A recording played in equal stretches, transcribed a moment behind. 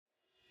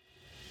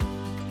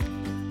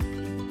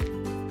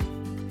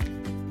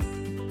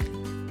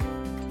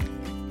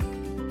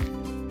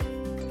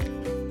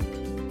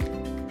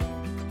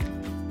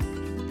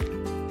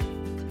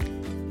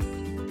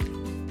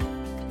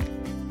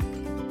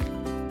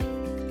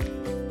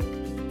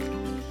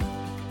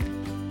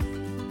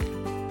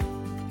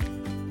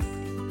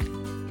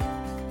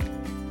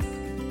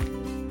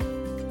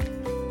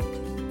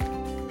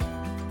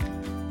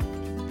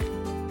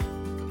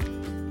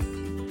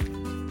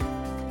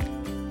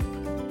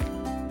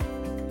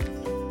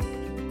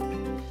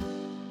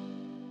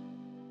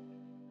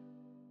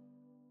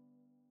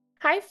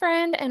Hi,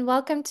 friend, and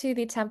welcome to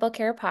the Temple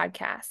Care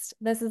Podcast.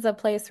 This is a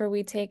place where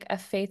we take a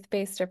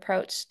faith-based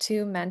approach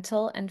to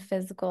mental and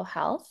physical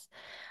health.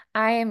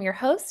 I am your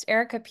host,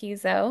 Erica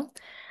Pizzo.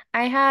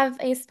 I have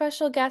a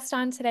special guest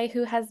on today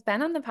who has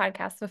been on the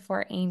podcast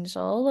before,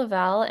 Angel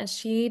Lavelle, and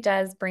she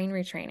does brain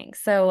retraining.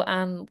 So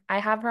I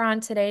have her on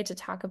today to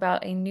talk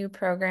about a new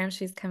program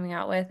she's coming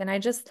out with. And I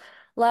just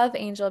love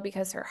Angel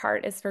because her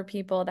heart is for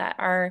people that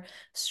are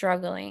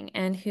struggling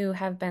and who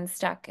have been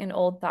stuck in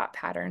old thought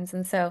patterns.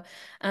 And so,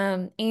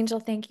 Angel,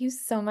 thank you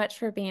so much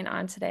for being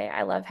on today.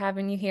 I love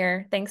having you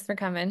here. Thanks for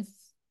coming.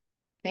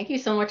 Thank you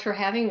so much for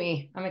having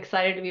me. I'm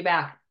excited to be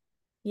back.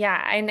 Yeah,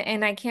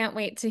 and I can't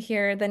wait to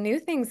hear the new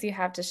things you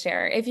have to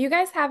share. If you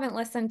guys haven't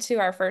listened to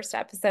our first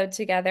episode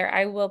together,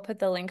 I will put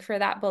the link for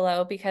that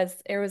below because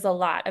there was a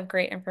lot of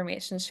great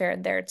information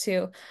shared there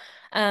too.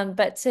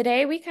 But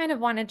today we kind of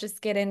want to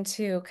just get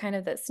into kind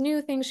of this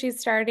new thing she's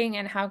starting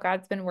and how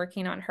God's been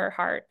working on her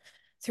heart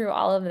through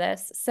all of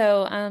this.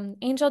 So,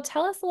 Angel,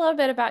 tell us a little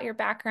bit about your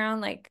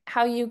background, like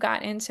how you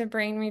got into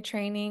brain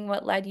retraining,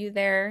 what led you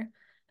there,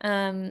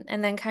 and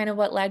then kind of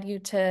what led you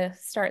to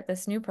start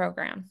this new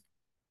program.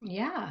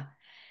 Yeah.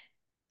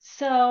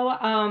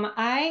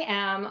 I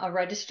am a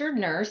registered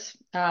nurse.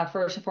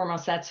 First and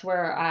foremost, that's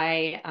where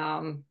I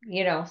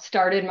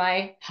started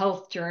my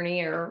health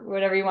journey or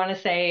whatever you want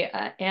to say.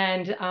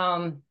 And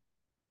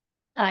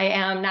I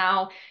am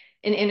now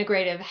an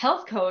integrative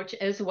health coach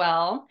as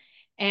well.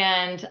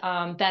 And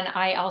then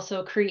I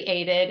also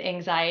created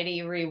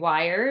Anxiety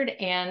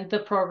Rewired and the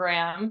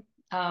program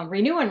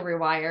Renew and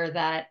Rewire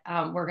that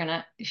we're going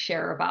to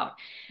share about.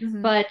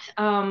 Mhm. But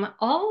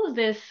all of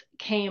this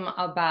came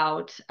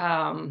about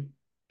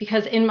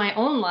because in my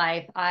own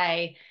life,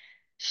 I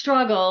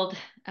struggled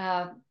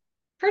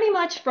pretty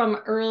much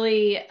from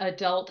early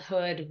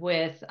adulthood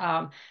with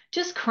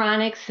just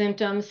chronic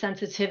symptoms,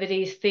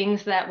 sensitivities,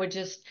 things that would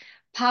just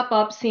pop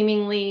up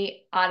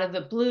seemingly out of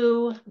the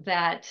blue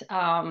that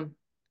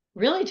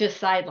really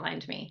just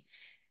sidelined me.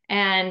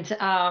 And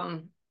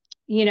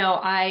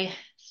I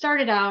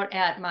started out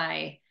at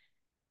my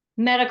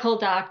medical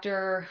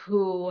doctor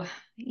who,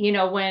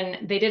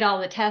 when they did all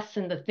the tests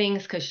and the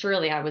things, because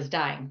surely I was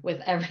dying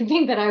with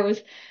everything that I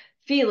was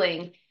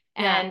feeling.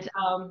 Yeah.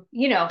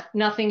 And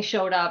nothing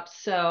showed up.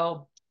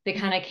 So they Mhm.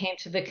 kind of came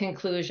to the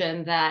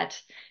conclusion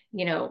that,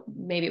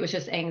 maybe it was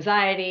just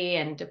anxiety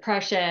and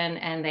depression,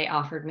 and they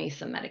offered me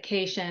some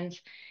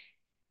medications.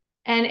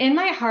 And in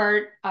my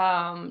heart,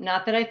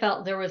 not that I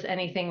felt there was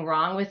anything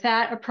wrong with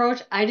that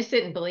approach, I just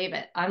didn't believe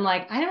it. I'm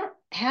like, I don't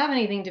have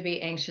anything to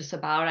be anxious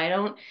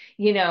about.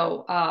 You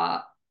know,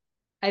 uh,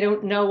 I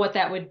don't know what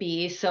that would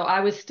be. So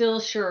I was still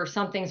sure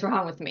something's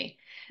wrong with me.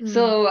 Mm.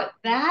 So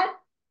that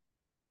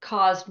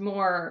caused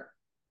more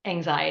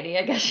anxiety,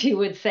 I guess you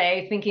would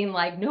say, thinking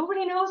like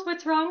nobody knows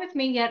what's wrong with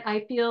me, yet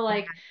I feel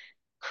like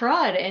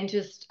crud and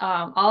just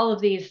all of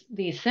these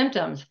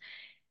symptoms.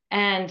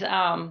 And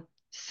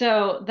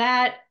so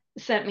that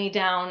sent me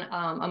down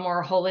a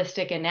more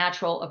holistic and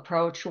natural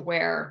approach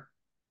where,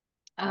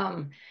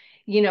 um,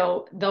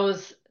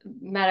 those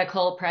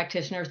medical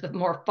practitioners, the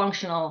more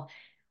functional,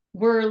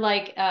 were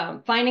like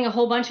finding a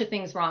whole bunch of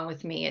things wrong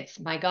with me. It's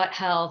my gut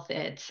health.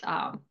 It's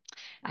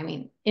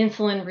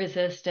insulin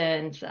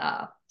resistance,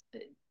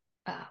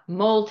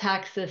 mold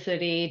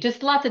toxicity,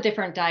 just lots of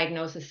different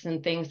diagnoses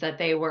and things that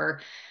they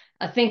were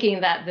thinking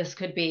that this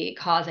could be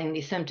causing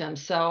these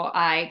symptoms. So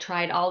I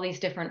tried all these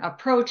different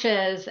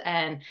approaches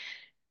and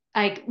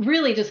I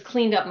really just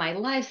cleaned up my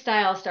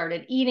lifestyle,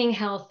 started eating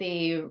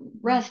healthy, Mm.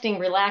 resting,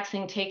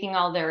 relaxing, taking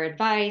all their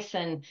advice.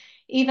 And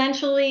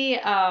eventually,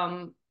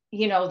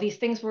 these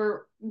things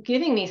were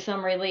giving me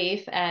some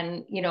relief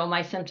and,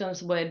 my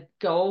symptoms would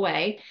go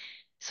away.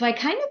 So I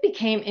kind of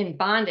became in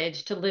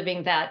bondage to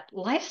living that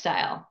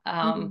lifestyle.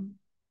 Mhm.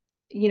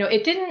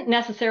 It didn't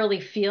necessarily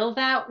feel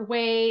that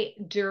way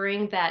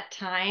during that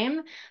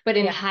time, but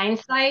in Yeah.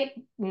 hindsight,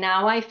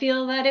 now I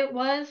feel that it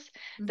was,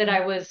 that Mhm.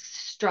 I was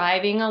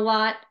striving a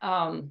lot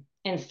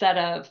instead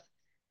of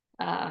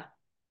uh,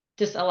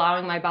 just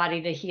allowing my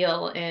body to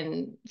heal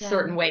in Yeah.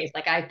 certain ways.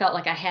 Like I felt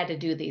like I had to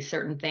do these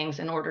certain things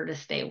in order to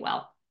stay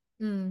well.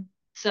 Mm.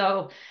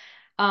 So,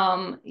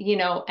 and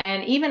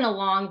even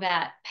along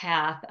that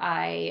path,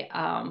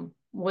 I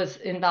was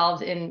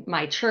involved in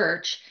my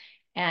church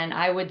and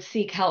I would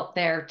seek help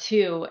there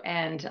too.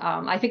 And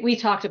I think we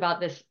talked about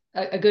this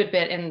a good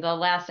bit in the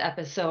last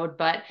episode,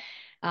 but,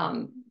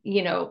 um,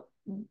 you know,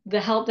 the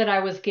help that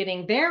I was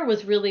getting there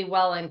was really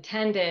well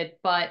intended,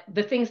 but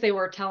the things they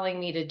were telling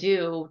me to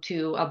do,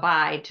 to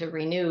abide, to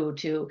renew,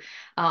 to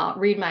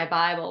read my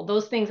Bible,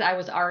 those things I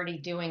was already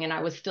doing and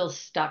I was still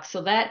stuck.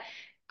 So that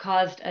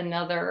caused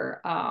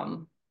another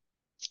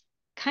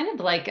kind of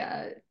like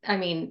a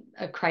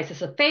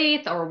crisis of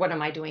faith, or what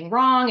am I doing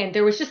wrong? And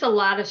there was just a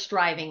lot of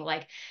striving,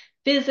 like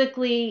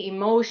physically,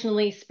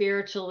 emotionally,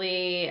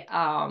 spiritually.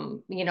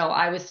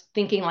 I was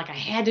thinking like I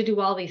had to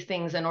do all these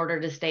things in order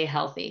to stay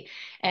healthy.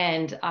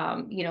 And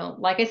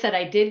like I said,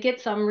 I did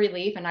get some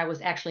relief, and I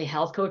was actually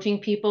health coaching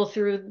people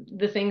through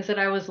the things that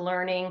I was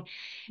learning.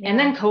 And Yeah.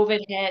 then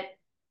COVID hit,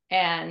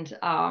 and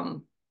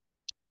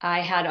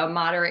I had a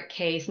moderate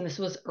case, and this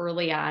was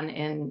early on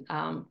in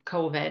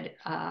COVID,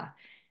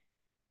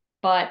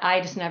 but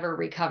I just never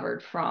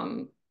recovered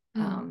from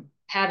Mm.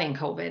 having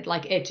COVID.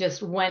 Like it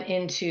just went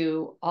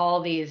into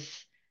all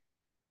these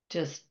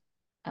just,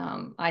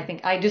 I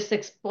think I just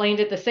explained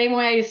it the same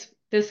way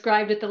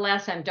described it the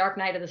last time, dark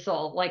night of the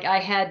soul. Like I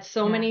had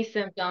so Yeah. many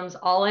symptoms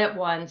all at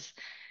once,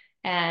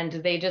 and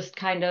they just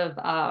kind of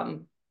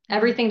Mm.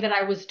 everything that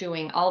I was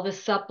doing, all the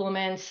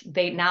supplements,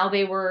 they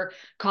were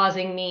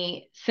causing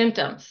me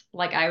symptoms.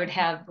 Like I would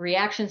have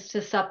reactions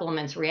to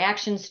supplements,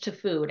 reactions to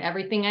food,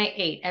 everything I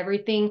ate,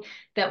 everything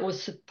that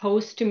was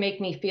supposed to make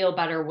me feel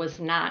better was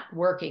not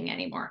working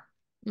anymore.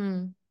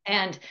 Mm.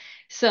 And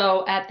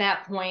so at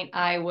that point,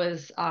 I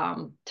was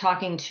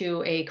talking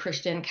to a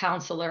Christian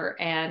counselor,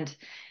 and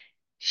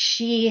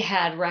she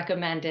had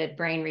recommended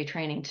brain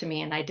retraining to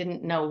me, and I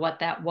didn't know what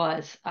that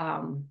was.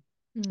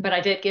 But Mm.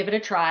 I did give it a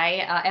try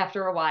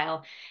after a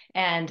while.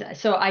 And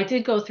so I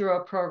did go through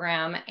a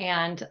program,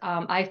 and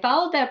I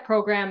followed that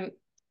program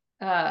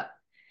uh,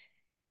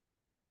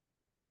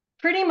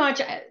 pretty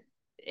much.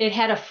 It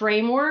had a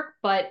framework,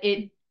 but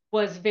it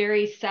was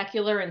very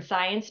secular and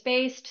science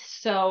based.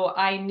 So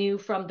I knew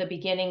from the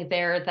beginning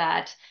there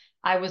that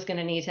I was going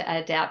to need to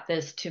adapt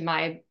this to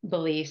my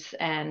beliefs.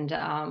 And,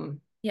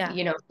 Yeah.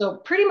 so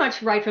pretty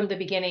much right from the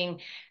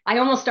beginning, I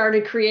almost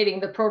started creating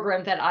the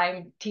program that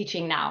I'm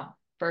teaching now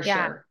for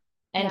Yeah. sure.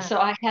 And Yeah. so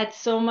I had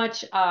so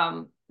much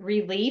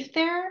relief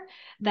there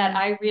that Mm.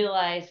 I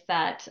realized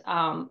that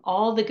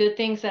all the good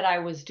things that I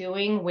was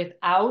doing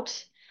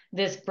without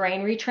this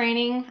brain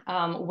retraining,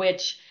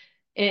 which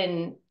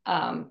in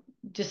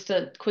just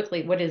to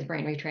quickly, what is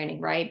brain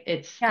retraining, right?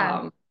 It's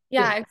Yeah.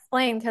 Yeah. just,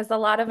 Explain, because a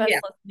lot of us yeah,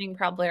 listening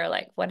probably are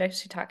like, what is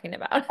she talking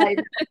about? I,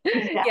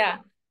 exactly. Yeah.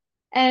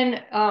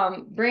 And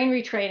brain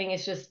retraining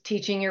is just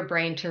teaching your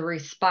brain to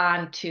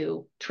respond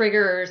to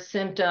triggers,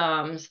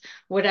 symptoms,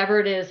 whatever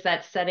it is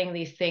that's setting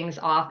these things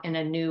off in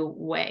a new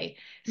way.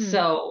 Mm.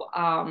 So,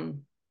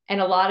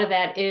 and a lot of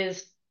that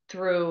is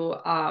through,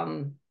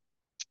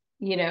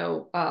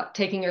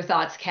 taking your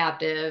thoughts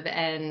captive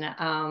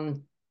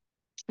and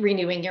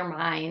renewing your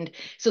mind.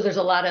 So there's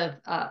a lot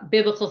of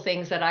biblical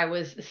things that I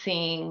was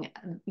seeing,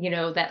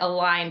 that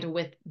aligned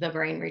with the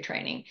brain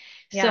retraining.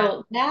 Yeah.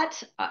 So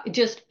that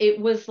it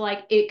was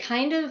like, it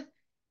kind of,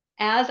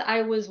 as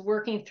I was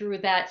working through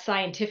that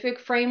scientific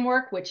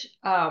framework, which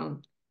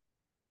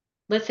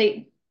let's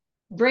say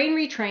brain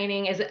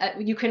retraining is,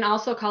 you can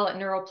also call it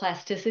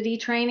neuroplasticity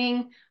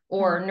training Mm.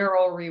 or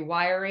neural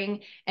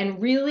rewiring.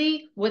 And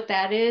really what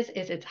that is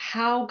it's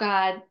how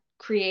God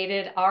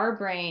created our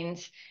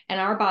brains and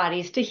our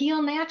bodies to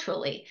heal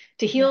naturally,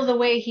 to heal Yeah. the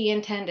way he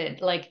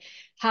intended, like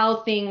how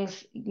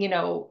things,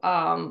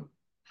 how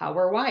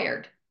we're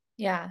wired.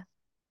 Yeah.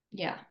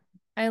 Yeah.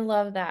 I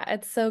love that.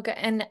 It's so good.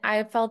 And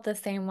I felt the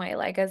same way,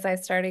 like as I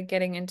started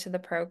getting into the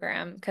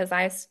program,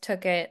 because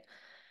took it.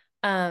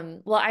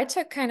 Well, I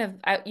took kind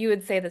of, you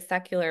would say the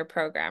secular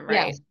program,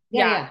 right? Yes.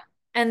 Yeah. Yeah. Yeah.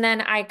 And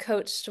then I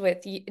coached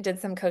with you,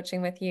 did some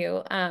coaching with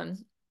you,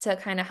 to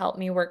kind of help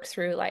me work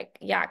through like,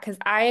 yeah, because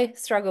I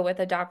struggle with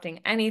adopting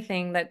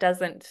anything that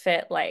doesn't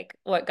fit like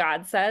what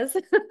God says.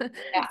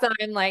 Yeah. So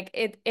I'm like,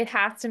 it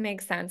has to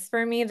make sense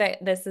for me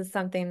that this is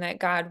something that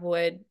God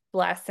would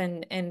bless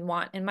and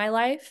want in my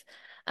life,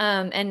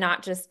 and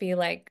not just be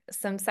like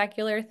some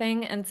secular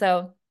thing. And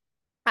so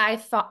I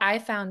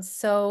found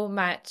so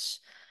much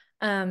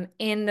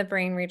in the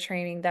brain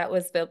retraining that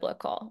was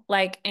biblical.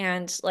 Like,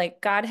 and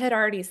like God had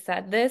already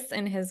said this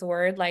in his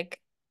word, like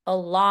a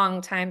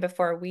long time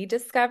before we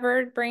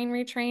discovered brain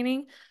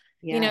retraining,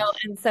 Yes.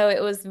 and so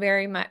it was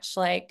very much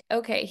like,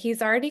 okay,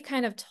 he's already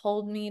kind of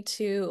told me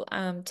to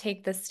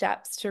take the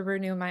steps to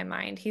renew my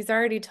mind. He's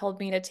already told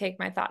me to take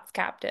my thoughts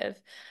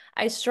captive.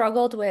 I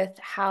struggled with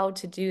how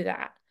to do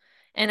that.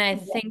 And I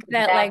Yes, think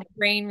that like exactly.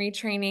 brain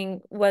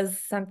retraining was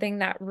something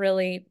that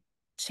really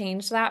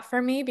changed that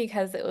for me,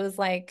 because it was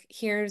like,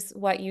 here's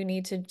what you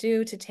need to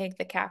do to take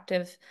the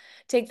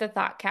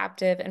thought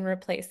captive and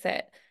replace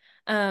it.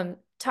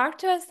 Talk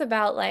to us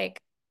about like,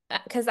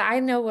 because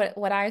I know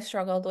what I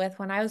struggled with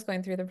when I was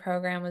going through the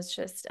program was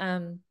just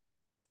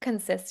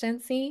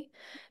consistency,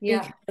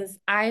 Yeah. because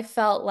I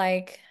felt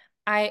like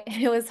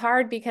it was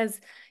hard because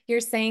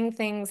you're saying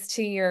things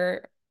to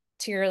your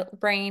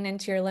brain and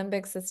to your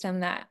limbic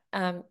system that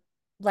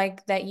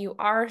like that you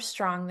are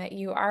strong, that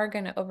you are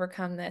going to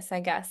overcome this, I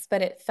guess,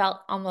 but it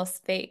felt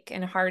almost fake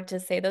and hard to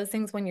say those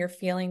things when you're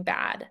feeling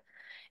bad.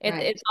 It's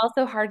Right.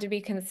 also hard to be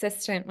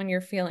consistent when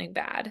you're feeling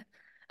bad.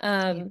 Yeah.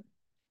 Um,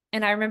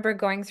 and I remember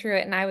going through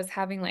it and I was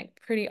having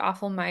like pretty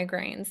awful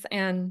migraines,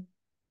 and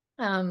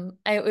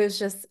it was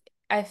just,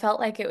 I felt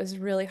like it was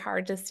really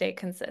hard to stay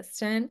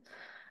consistent.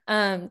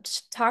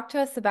 Talk to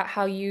us about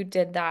how you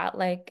did that.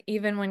 Like,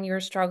 even when you were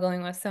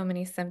struggling with so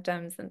many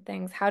symptoms and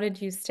things, how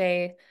did you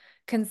stay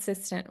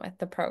consistent with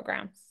the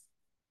program?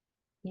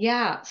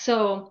 Yeah.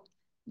 So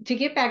to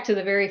get back to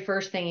the very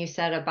first thing you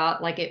said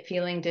about like it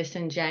feeling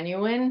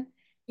disingenuine,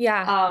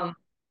 Yeah. um,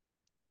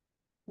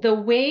 the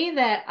way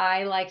that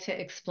I like to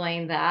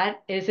explain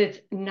that is it's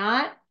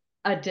not.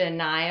 a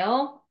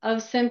denial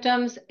of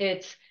symptoms.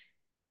 It's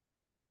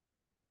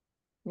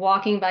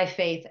walking by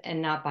faith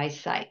and not by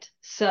sight.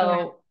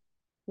 Yeah.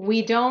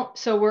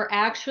 So we're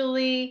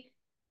actually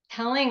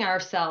telling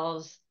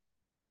ourselves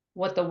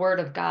what the word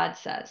of God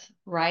says,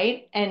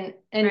 right? And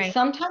Right.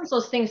 sometimes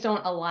those things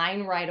don't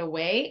align right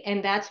away,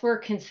 and that's where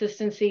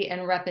consistency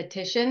and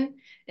repetition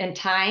and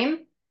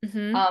time,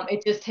 Hmm.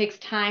 it just takes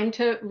time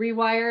to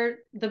rewire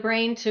the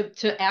brain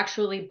to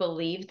actually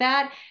believe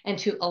that and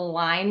to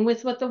align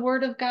with what the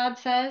word of God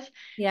says.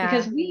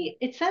 Because Yeah.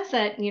 it says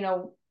that,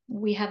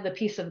 we have the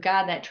peace of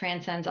God that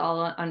transcends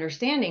all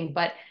understanding,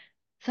 but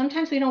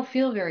sometimes we don't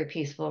feel very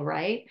peaceful,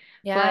 right?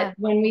 Yeah. But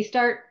when we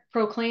start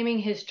proclaiming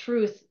his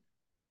truth,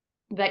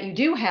 that you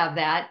do have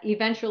that,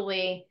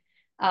 eventually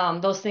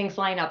those things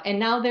line up. And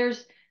now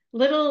there's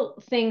little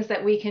things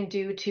that we can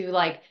do to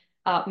like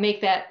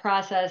make that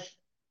process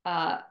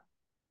uh,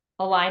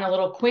 align a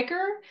little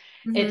quicker.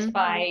 It's Hmm.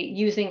 by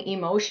using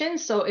emotion.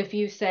 So if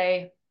you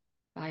say,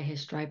 by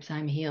his stripes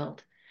I'm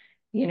healed,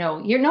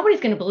 you're nobody's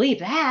going to believe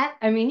that.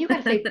 I mean, you got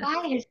to say,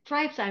 by his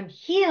stripes I'm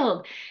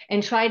healed,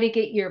 and try to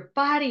get your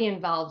body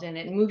involved in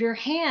it and move your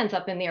hands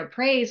up in there,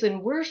 praise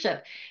and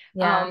worship.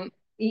 Yeah.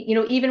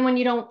 Even when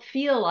you don't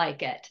feel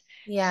like it.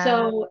 Yeah.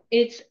 So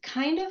it's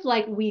kind of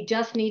like we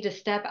just need to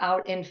step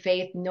out in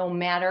faith no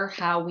matter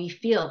how we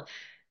feel.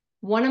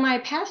 One of my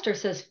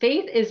pastors says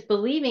faith is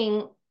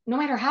believing no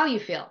matter how you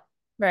feel,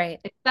 Right.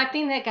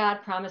 expecting that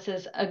God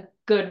promises a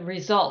good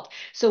result.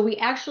 So we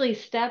actually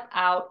step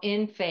out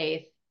in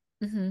faith,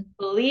 Hmm.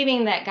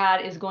 believing that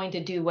God is going to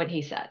do what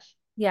he says,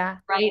 Yeah.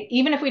 right?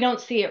 Even if we don't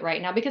see it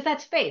right now, because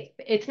that's faith.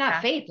 It's not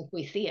Yeah. faith if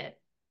we see it,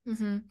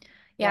 Hmm.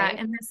 Yeah, right?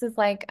 and this is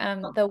like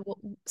Oh, the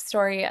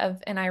story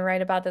of, and I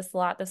write about this a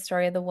lot, the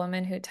story of the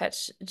woman who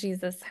touched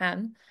Jesus'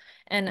 hem.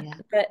 And yeah.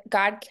 that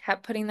God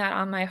kept putting that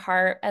on my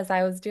heart as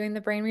I was doing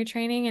the brain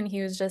retraining. And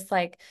he was just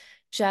like,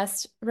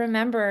 just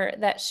remember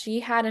that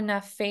she had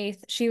enough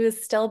faith. She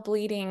was still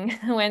bleeding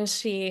when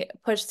she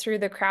pushed through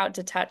the crowd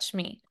to touch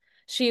me.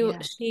 Yeah.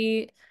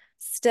 She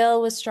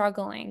still was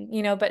struggling,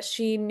 but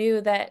she knew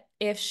that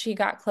if she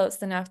got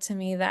close enough to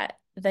me, that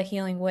the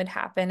healing would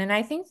happen. And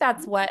I think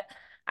that's what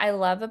I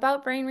love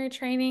about brain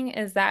retraining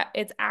is that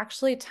it's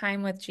actually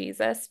time with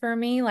Jesus for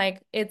me.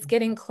 Like it's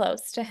getting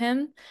close to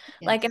him.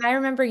 Like, and Yes. I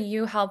remember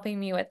you helping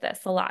me with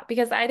this a lot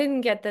because I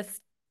didn't get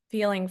this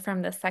feeling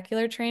from the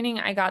secular training.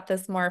 I got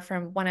this more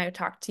from when I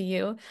talked to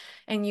you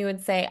and you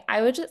would say,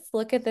 I would just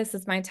look at this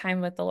as my time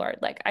with the Lord.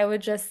 Like I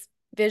would just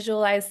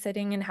visualize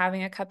sitting and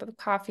having a cup of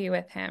coffee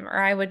with him, or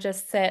I would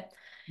just sit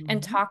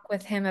and Mhm. talk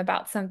with him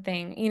about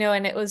something,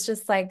 and it was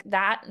just like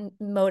that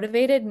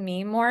motivated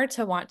me more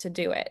to want to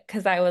do it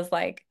because I was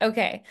like,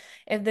 okay,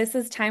 if this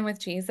is time with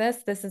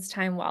Jesus, this is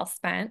time well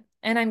spent,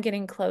 and I'm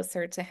getting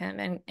closer to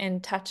him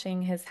and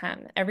touching his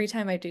hem every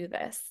time I do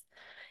this,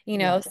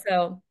 Yes.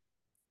 so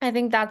I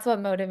think that's what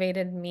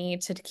motivated me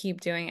to keep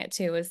doing it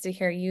too, is to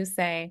hear you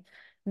say,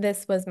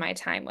 this was my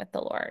time with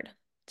the Lord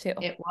too.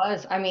 It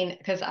was. I mean,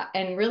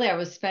 and really I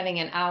was spending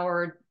an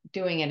hour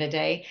doing it a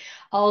day.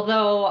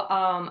 Although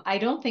I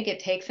don't think it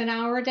takes an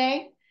hour a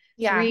day.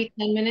 Yeah. 3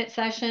 10-minute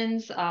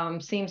sessions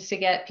seems to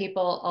get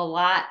people a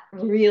lot,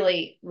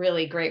 really,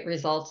 really great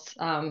results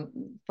from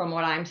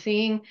what I'm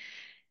seeing.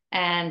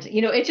 And,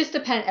 it just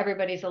depends.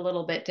 Everybody's a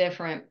little bit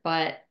different,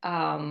 but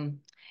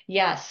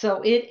yeah,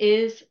 so it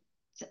is.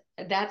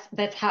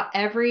 That's how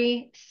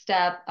every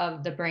step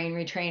of the brain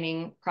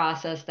retraining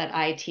process that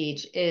I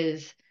teach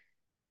is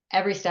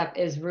every step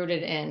is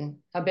rooted in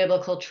a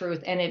biblical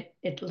truth, and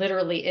it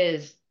literally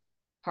is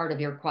part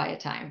of your quiet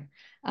time.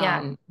 Yeah.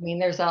 I mean,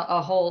 there's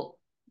a whole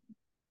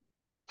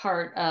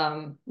part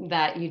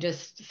that you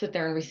just sit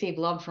there and receive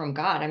love from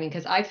God. I mean,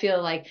 because I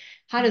feel like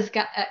how Mhm. does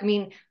God? I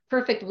mean,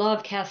 perfect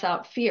love casts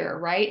out fear,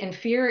 right? And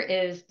fear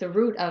is the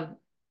root of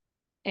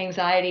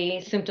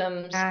anxiety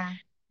symptoms. Yeah.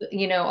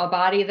 A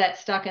body that's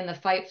stuck in the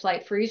fight,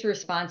 flight, freeze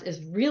response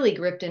is really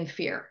gripped in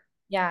fear.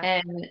 Yeah.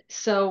 And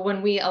so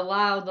when we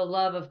allow the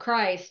love of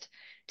Christ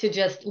to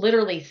just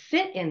literally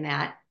sit in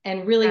that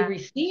and really Yeah.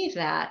 receive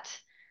that,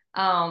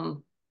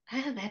 um,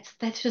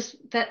 that's just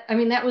that. I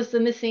mean, that was the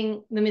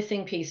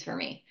missing piece for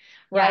me,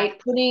 Yeah. right?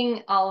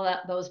 Putting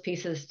all those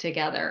pieces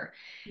together.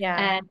 Yeah.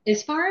 And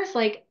as far as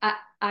like,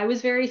 I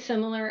was very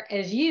similar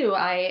as you.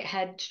 I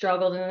had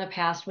struggled in the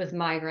past with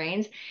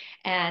migraines,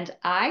 and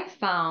I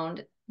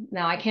found,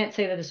 now I can't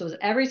say that this was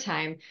every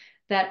time,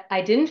 that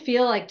I didn't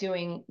feel like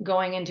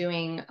going and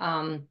doing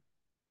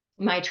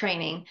my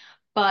training,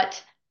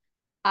 but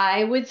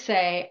I would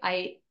say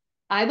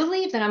I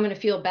believe that I'm going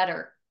to feel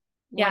better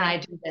when Yeah. I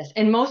do this.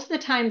 And most of the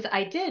times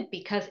I did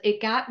because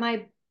it got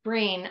my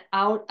brain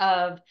out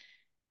of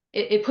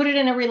it put it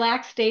in a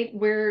relaxed state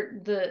where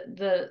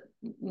the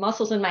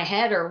muscles in my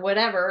head or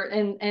whatever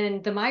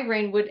and the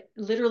migraine would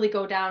literally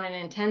go down in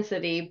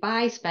intensity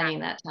by spending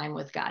that time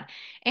with God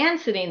and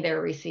sitting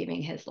there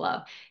receiving his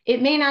love.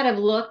 It may not have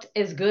looked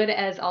as good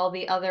as all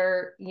the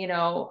other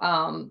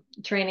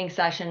training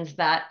sessions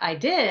that I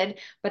did,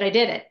 but I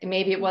did it.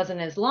 Maybe it wasn't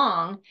as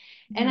long.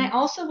 And I Mhm.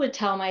 also would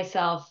tell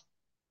myself,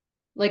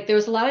 like there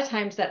was a lot of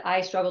times that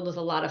I struggled with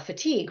a lot of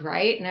fatigue,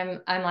 right?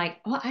 And I'm like,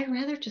 well, I'd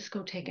rather just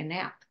go take a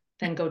nap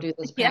than go do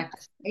this Yeah.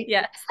 practice, right?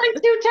 Yes. I'm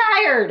too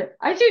tired.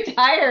 I'm too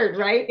tired,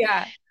 right?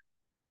 Yeah.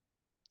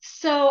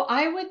 So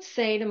I would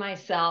say to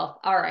myself,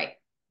 all right,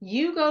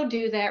 you go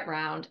do that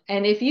round.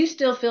 And if you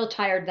still feel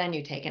tired, then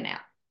you take a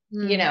nap,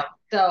 you Mm, know?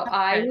 So that's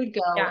I good. would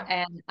go Yeah.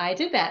 and I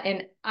did that.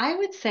 And I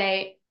would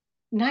say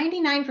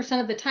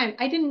 99% of the time,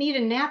 I didn't need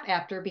a nap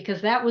after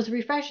because that was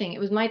refreshing. It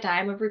was my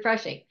time of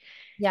refreshing.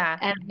 Yeah.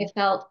 And I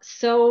felt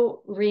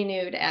so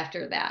renewed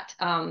after that.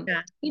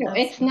 Yeah. It's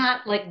Absolutely.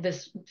 not like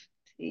this,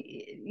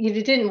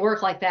 it didn't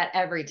work like that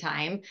every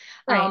time.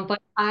 Right.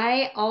 But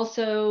I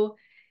also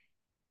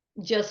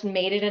just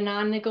made it a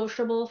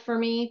non-negotiable for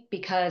me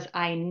because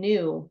I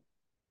knew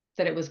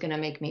that it was going to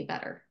make me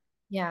better.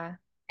 Yeah.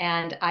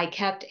 And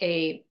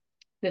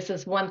this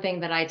is one thing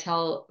that I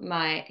tell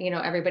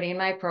everybody in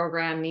my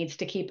program needs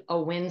to keep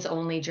a wins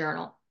only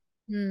journal.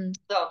 Mm.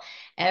 So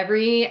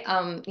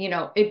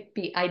it'd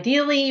be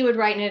ideally you would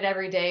write in it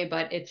every day,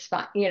 but it's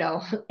fine.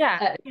 Yeah.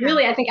 Yeah.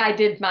 Really, I think I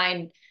did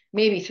mine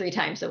maybe 3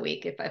 times a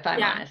week, if I'm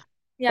Yeah. honest.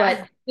 Yeah.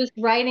 But just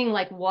writing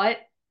like what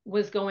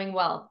was going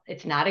well.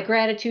 It's not a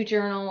gratitude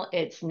journal.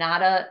 It's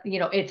not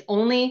it's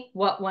only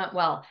what went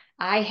well.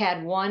 I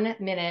had 1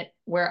 minute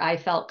where I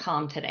felt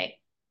calm today.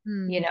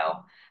 You Mm.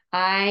 know,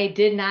 I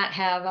did not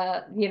have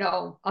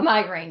a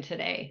migraine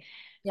today,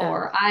 Yeah.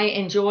 or I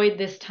enjoyed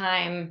this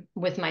time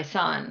with my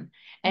son.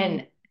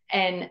 Mm.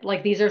 And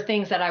like these are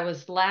things that I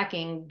was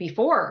lacking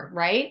before,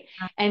 right?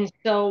 And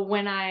so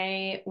when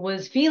I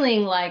was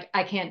feeling like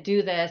I can't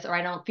do this or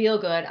I don't feel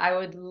good, I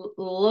would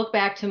look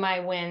back to my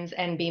wins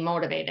and be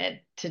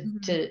motivated to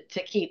Mhm.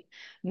 to keep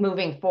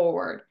moving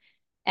forward.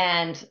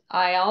 And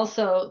I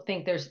also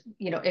think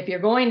if you're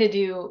going to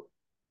do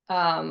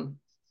um,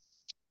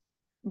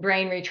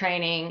 brain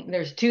retraining,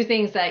 there's two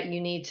things that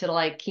you need to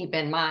like keep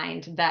in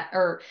mind that,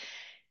 or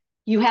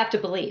you have to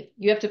believe.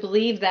 You have to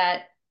believe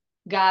that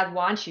God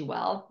wants you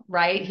well,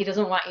 right? He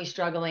doesn't want you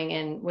struggling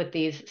in with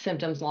these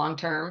symptoms long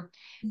term,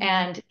 Mhm.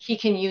 and he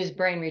can use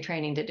brain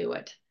retraining to do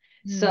it.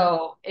 Mm.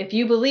 So if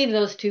you believe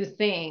those two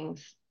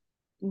things,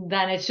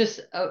 then it's just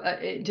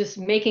I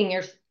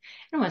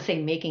don't want to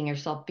say making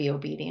yourself be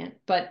obedient,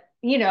 but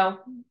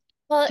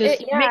Well,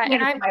 just yeah, making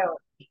it a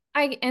priority.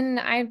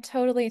 I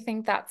totally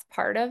think that's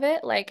part of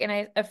it. Like,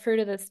 and a fruit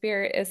of the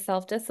spirit is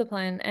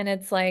self-discipline. And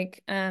it's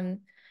like,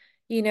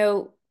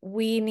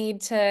 we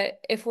need to,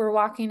 if we're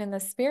walking in the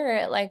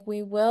spirit, like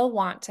we will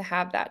want to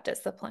have that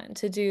discipline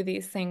to do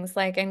these things.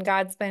 Like, and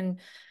God's been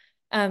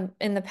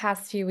in the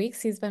past few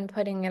weeks, he's been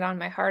putting it on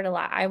my heart a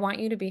lot. I want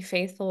you to be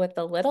faithful with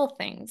the little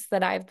things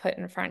that I've put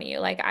in front of you.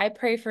 Like I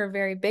pray for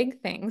very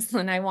big things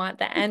and I want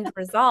the end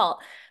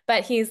result.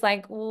 But he's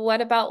like, what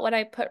about what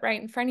I put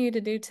right in front of you to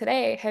do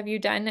today? Have you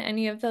done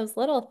any of those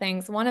little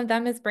things? One of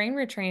them is brain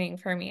retraining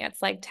for me.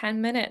 It's like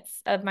 10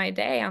 minutes of my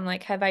day. I'm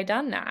like, have I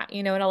done that?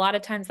 And a lot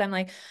of times I'm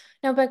like,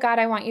 no, but God,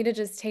 I want you to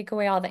just take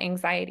away all the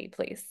anxiety,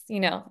 please.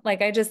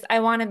 Like I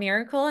want a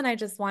miracle and I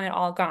just want it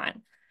all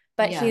gone.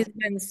 But he's Yes,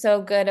 been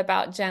so good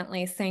about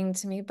gently saying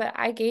to me, but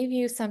I gave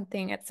you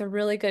something. It's a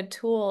really good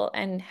tool.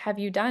 And have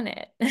you done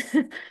it?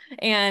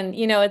 And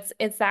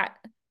it's that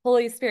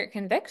Holy Spirit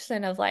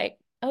conviction of like,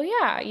 oh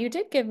yeah, you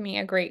did give me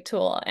a great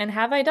tool. And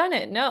have I done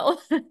it? No.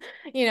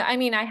 I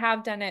mean, I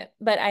have done it,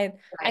 but I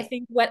right.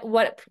 think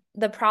what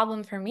the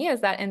problem for me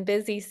is that in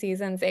busy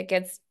seasons it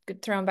gets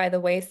thrown by the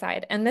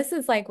wayside. And this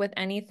is like with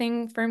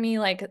anything for me,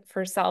 like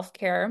for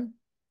self-care,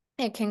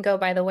 it can go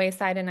by the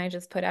wayside and I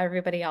just put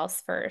everybody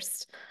else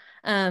first.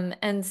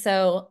 And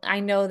so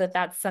I know that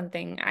that's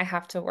something I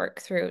have to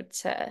work through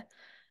to,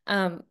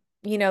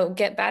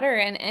 get better.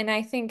 And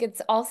I think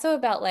it's also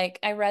about like,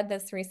 I read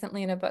this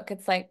recently in a book.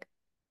 It's like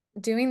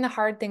doing the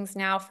hard things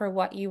now for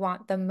what you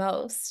want the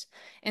most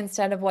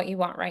instead of what you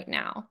want right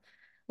now.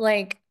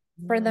 Like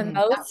for the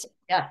most,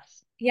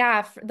 Yes.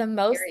 yeah, the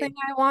most thing Period.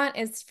 I want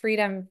is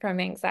freedom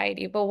from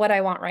anxiety. But what I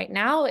want right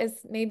now is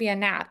maybe a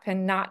nap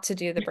and not to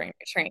do the brain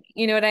training.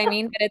 You know what I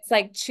mean? But it's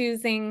like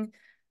choosing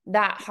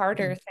that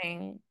harder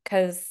thing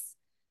because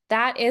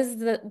that is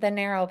the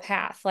narrow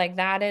path. Like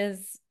that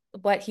is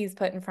what he's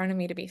put in front of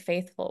me to be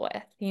faithful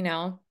with.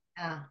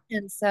 Yeah.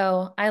 And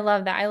so I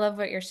love that. I love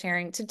what you're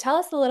sharing. To tell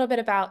us a little bit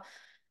about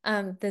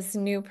this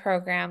new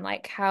program,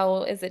 like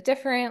how is it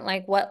different?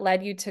 Like what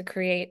led you to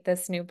create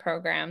this new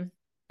program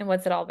and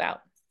what's it all about?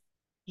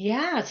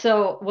 Yeah.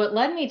 So what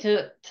led me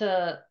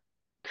to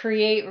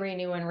create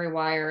Renew and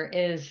Rewire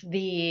is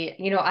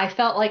I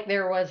felt like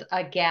there was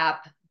a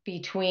gap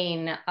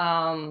between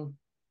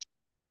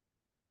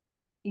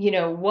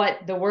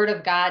what the word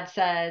of God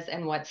says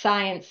and what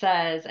science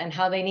says and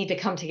how they need to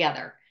come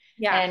together.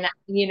 Yeah. And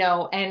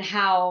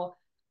how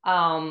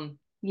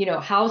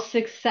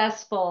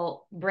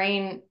successful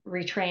brain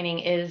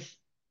retraining is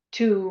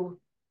to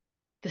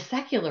the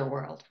secular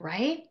world,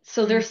 right?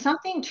 So Mhm. there's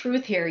something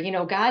truth here.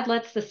 God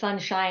lets the sun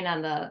shine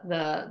on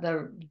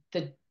the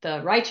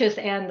righteous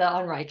and the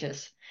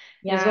unrighteous, is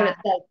what Yeah. it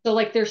says. So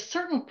like there's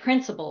certain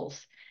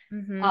principles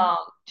Mm-hmm.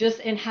 just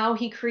in how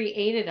he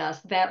created us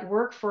that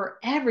work for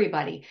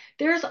everybody.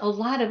 There's a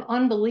lot of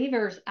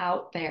unbelievers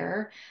out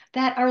there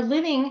that are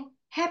living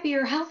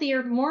happier,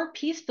 healthier, more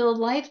peace-filled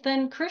life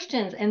than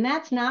Christians, and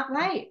that's not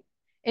right.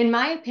 In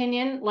my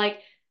opinion,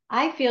 like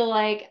I feel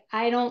like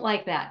I don't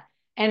like that.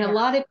 And a Yeah.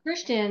 lot of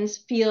Christians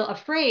feel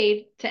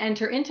afraid to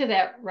enter into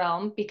that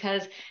realm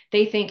because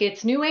they think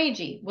it's new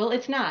agey. Well,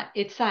 it's not.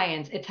 It's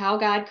science. It's how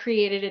God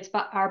created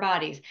our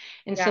bodies.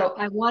 And Yeah. so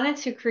I wanted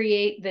to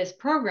create this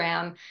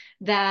program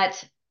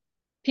that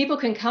people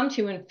can come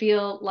to and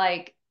feel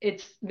like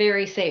it's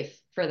very safe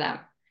for them.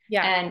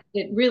 Yeah. And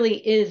it really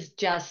is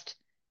just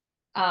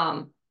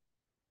um,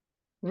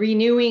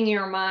 renewing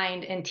your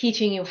mind and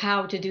teaching you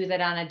how to do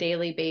that on a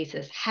daily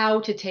basis,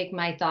 how to take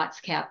my thoughts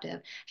captive,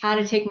 how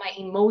to Mhm. take my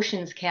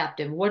emotions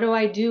captive. What do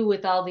I do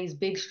with all these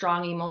big,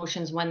 strong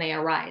emotions when they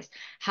arise?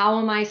 How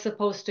am I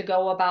supposed to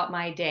go about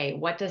my day?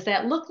 What does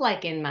that look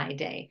like in my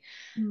day?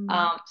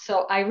 Mm.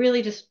 So I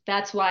really just,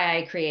 that's why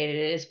I created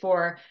it, is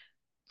for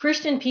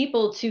Christian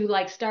people to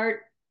like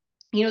start,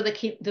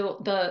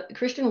 the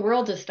Christian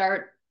world to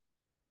start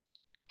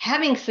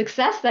having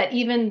success that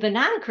even the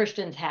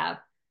non-Christians have,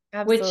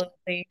 which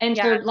Absolutely. and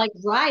Yeah. to like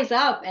rise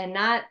up and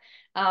not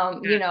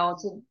Yeah.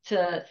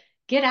 to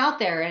get out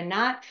there and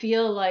not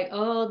feel like,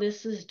 oh,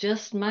 this is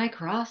just my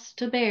cross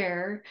to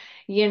bear.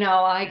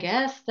 I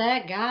guess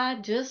that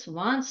God just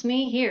wants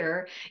me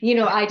here.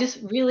 Yeah. I just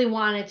really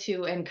wanted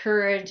to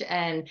encourage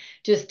and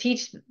just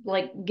teach,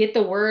 like, get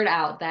the word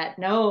out that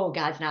no,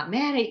 God's not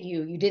mad at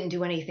you. You didn't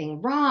do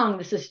anything wrong.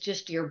 This is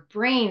just your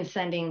brain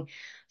sending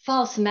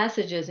false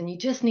messages, and you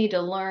just need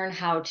to learn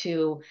how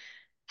to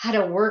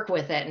work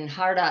with it and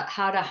how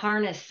to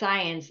harness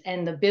science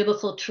and the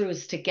biblical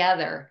truths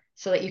together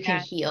so that you can Yeah.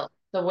 heal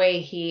the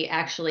way he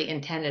actually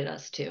intended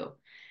us to.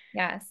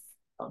 Yes.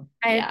 So,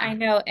 I yeah.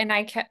 know, and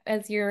I kept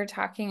as you were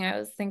talking, I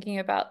was thinking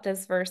about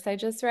this verse I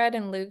just read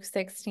in Luke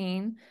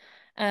 16.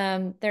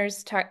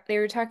 There's talk they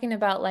were talking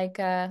about like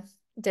a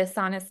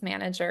dishonest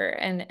manager,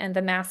 and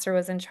the master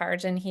was in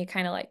charge, and he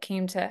kind of like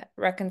came to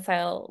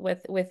reconcile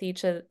with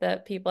each of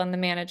the people and the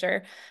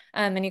manager.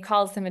 And he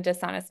calls him a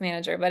dishonest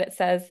manager, but it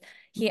says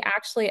he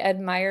actually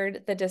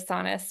admired the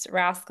dishonest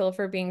rascal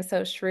for being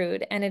so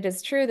shrewd. And it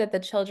is true that the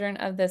children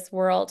of this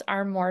world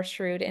are more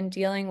shrewd in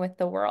dealing with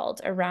the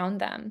world around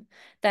them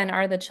than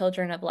are the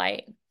children of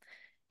light.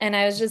 And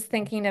I was just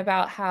thinking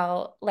about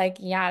how, like,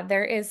 yeah,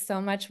 there is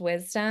so much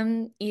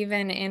wisdom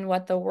even in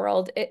what the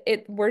world,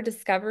 we're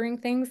discovering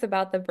things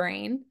about the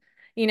brain,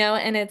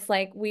 and it's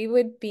like we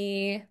would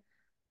be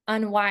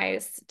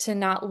unwise to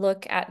not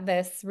look at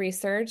this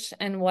research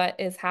and what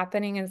is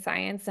happening in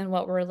science and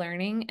what we're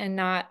learning and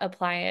not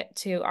apply it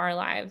to our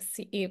lives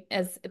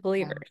as Yeah.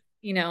 believers.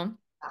 And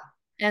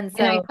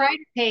And I so, try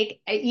to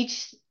take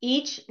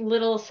each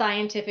little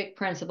scientific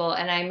principle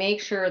and I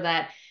make sure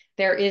that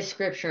there is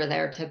scripture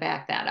there to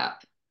back that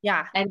up.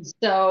 yeah, And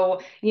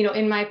so,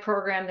 in my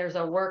program, there's a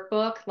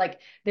workbook, like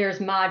there's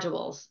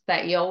modules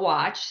that you'll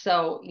watch.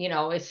 So,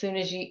 as soon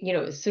as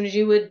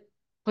you would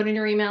put in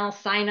your email,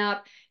 sign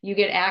up, you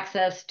get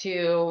access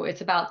to,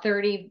 it's about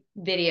 30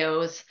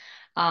 videos.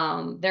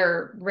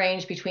 They're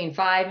range between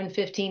 5 and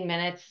 15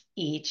 minutes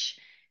each.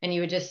 And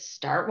you would just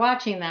start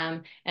watching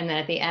them. And then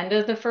at the end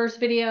of the first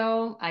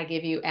video, I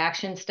give you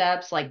action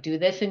steps, like do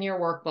this in your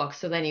workbook.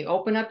 So then you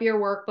open up your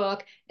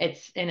workbook.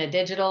 It's in a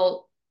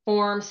digital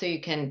form so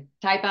you can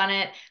type on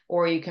it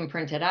or you can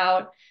print it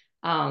out.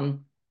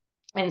 Um,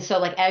 and so,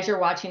 like, as you're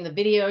watching the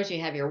videos,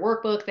 you have your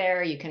workbook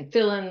there. You can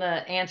fill in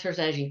the answers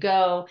as you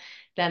go.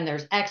 Then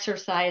there's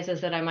exercises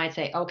that I might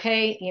say,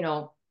 okay,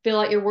 fill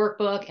out your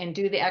workbook and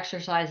do the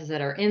exercises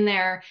that are in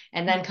there,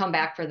 and then come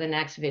back for the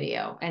next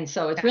video. And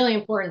so it's yeah, really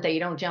important that you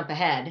don't jump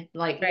ahead,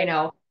 like, right,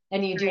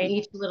 and you do right.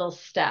 each little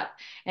step.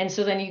 And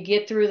so then you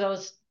get through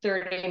those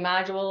 30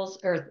 modules,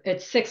 or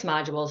it's 6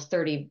 modules,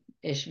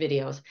 30-ish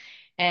videos.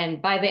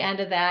 And by the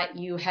end of that,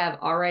 you have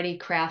already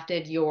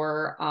crafted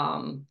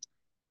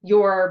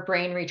your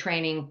brain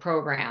retraining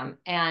program.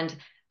 And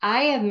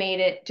I have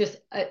made it just,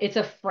 it's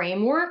a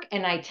framework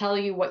and I tell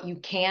you what you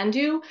can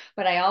do,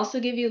 but I also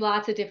give you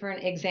lots of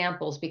different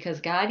examples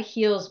because God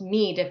heals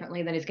me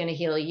differently than he's going to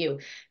heal you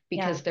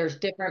Yeah, because there's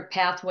different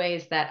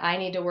pathways that I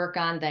need to work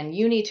on than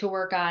you need to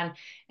work on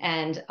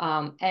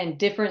and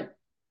different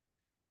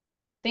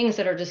things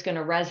that are just going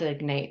to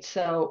resonate.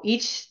 So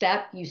each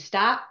step you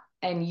stop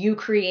and you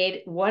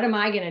create, what am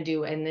I going to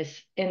do in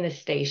this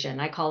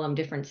station? I call them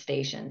different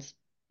stations.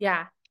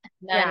 yeah,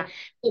 Then yeah,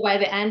 so by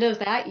the end of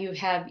that, you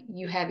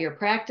have your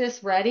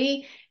practice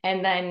ready,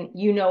 and then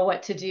you know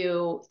what to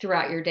do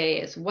throughout your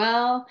day as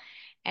well.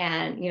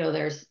 And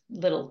there's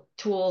little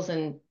tools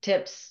and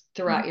tips mhm,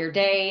 throughout your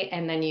day,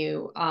 and then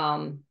you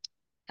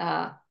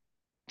uh,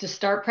 just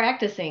start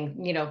practicing,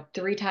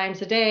 3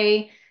 times a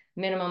day,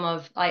 minimum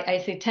of I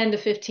say 10 to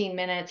 15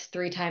 minutes,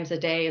 3 times a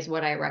day is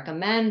what I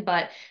recommend.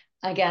 But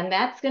again,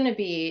 that's going to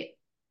be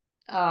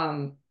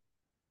um,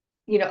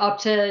 up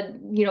to,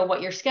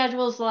 what your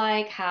schedule's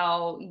like,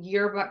 how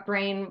your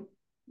brain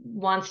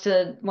wants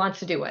to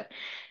do it.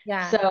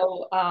 yeah,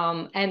 So,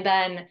 and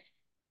then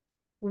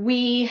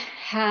We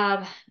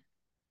have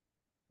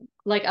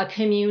like a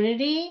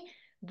community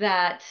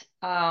that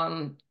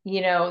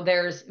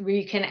there's where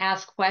you can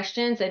ask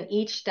questions, and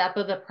each step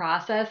of the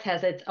process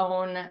has its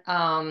own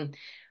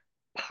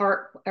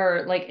part,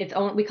 or like its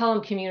own, we call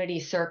them community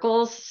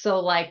circles. So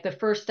like the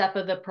first step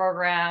of the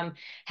program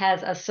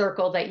has a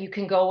circle that you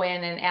can go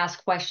in and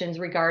ask questions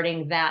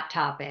regarding that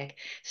topic.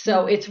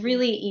 So Mhm. it's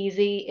really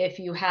easy. If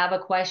you have a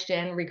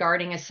question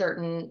regarding a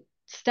certain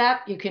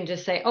step, you can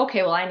just say,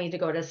 okay, well, I need to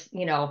go to,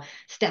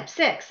 step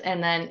 6.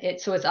 And then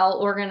it's all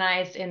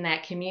organized in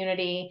that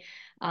community.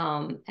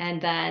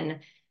 And then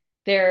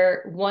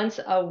there, once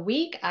a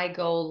week, I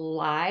go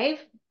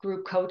live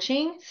group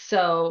coaching.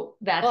 So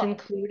that's Cool.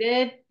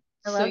 included.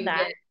 I So love you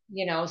get,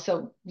 that.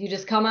 so you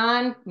just come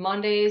on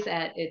Mondays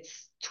at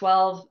it's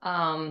 12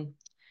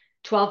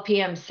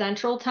 p.m.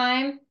 Central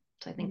Time.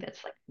 So I think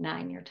that's like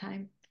 9 your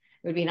time.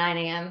 It would be 9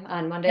 a.m.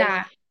 on Mondays,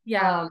 Yeah.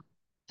 Yeah. um,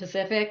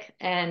 Pacific.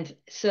 And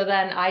so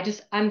then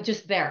I'm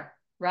just there,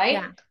 right?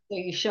 Yeah. So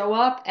you show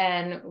up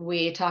and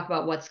we talk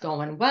about what's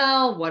going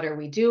well, what are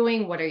we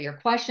doing, what are your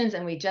questions,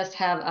 and we just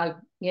have a,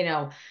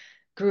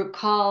 group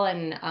call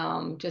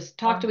and just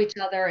talk Oh, to each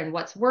other and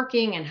what's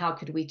working and how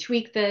could we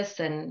tweak this,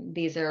 and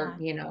these are,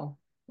 yeah.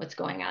 what's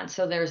going on.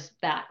 So there's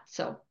that.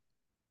 So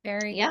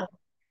Very yeah. cool.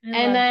 I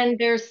And love. then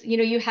there's,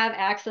 you have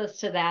access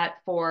to that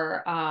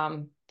for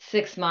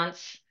 6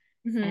 months.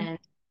 Mhm. And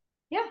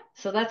yeah,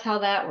 so that's how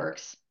that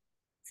works.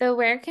 So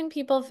where can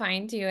people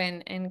find you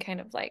and kind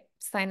of like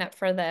sign up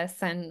for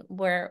this and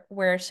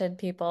where should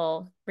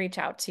people reach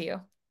out to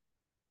you?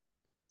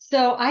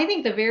 So I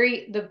think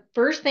the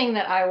first thing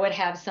that I would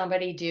have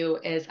somebody do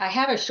is I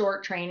have a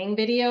short training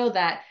video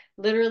that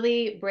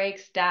literally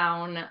breaks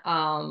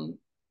down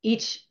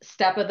each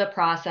step of the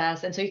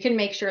process. And so you can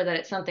make sure that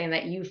it's something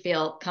that you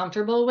feel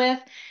comfortable with.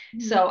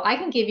 Mhm. So I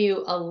can give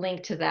you a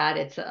link to that.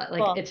 It's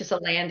like Cool. it's just a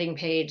landing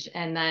page,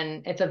 and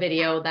then it's a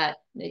video that,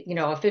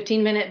 a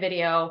 15-minute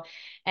video.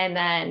 And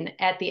then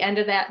at the end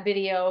of that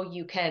video,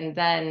 you can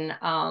then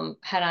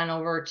head on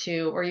over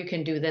to, or you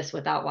can do this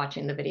without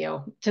watching the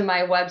video, to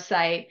my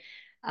website.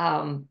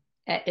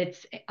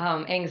 It's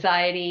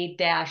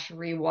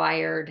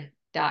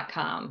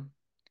anxiety-rewired.com.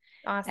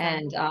 Awesome.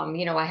 And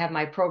I have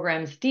my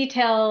program's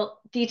detail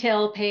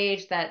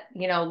page that,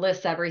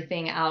 lists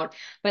everything out.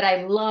 But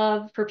I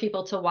love for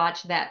people to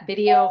watch that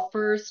video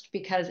first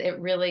because it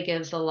really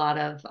gives a lot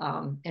of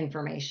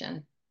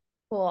information.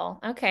 Cool.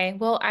 Okay.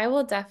 Well, I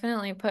will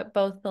definitely put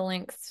both the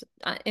links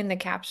in the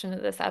caption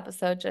of this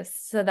episode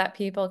just so that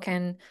people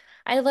can.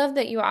 I love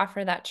that you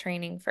offer that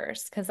training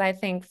first because I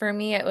think for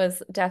me it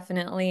was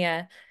definitely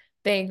a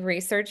big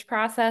research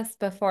process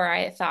before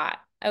I thought,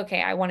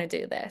 okay, I want to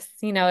do this.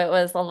 It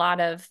was a lot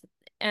of,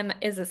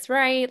 is this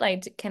right?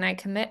 Like, can I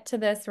commit to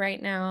this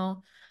right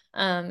now?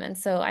 And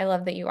so I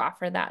love that you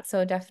offer that.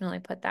 So definitely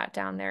put that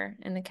down there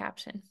in the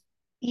caption.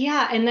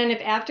 Yeah, and then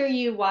if after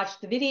you watch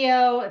the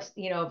video, if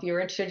you're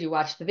interested, you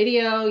watch the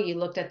video, you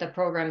looked at the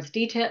program's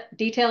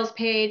details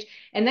page,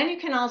 and then you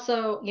can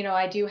also,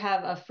 I do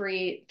have a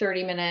free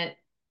 30-minute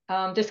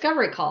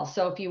discovery call.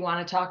 So if you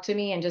want to talk to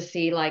me and just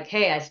see like,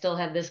 hey, I still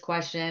have this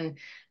question,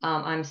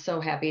 I'm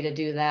so happy to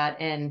do that.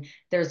 And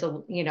there's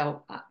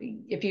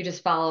if you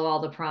just follow all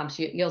the prompts,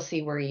 you'll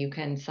see where you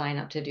can sign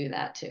up to do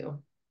that too.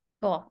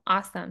 Cool.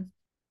 Awesome.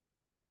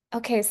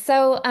 Okay,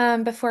 so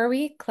before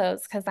we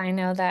close, because I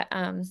know that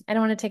I don't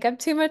want to take up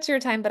too much of your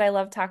time, but I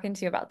love talking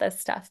to you about this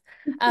stuff.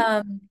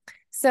 Um,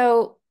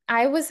 so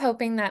I was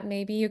hoping that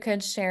maybe you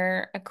could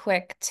share a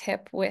quick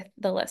tip with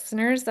the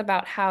listeners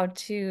about how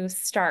to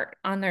start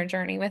on their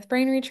journey with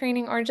brain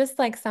retraining, or just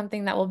like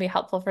something that will be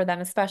helpful for them,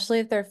 especially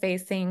if they're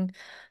facing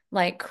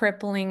like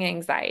crippling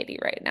anxiety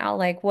right now.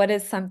 Like, what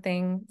is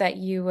something that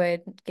you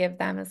would give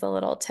them as a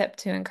little tip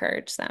to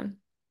encourage them?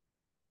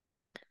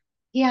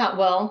 Yeah,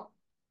 well,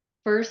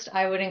 first,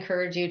 I would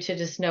encourage you to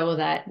just know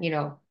that,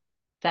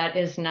 that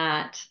is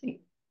not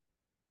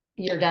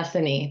your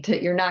destiny.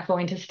 You're not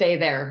going to stay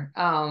there.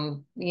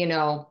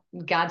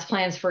 God's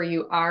plans for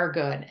you are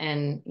good,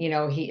 and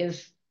He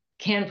is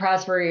can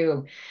prosper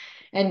you,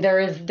 and there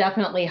is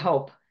definitely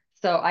hope.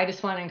 So I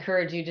just want to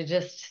encourage you to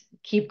just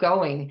keep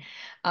going.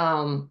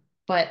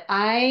 But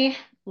I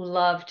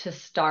love to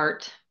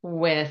start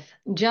with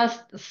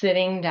just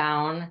sitting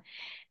down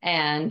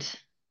and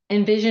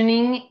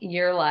envisioning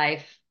your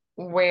life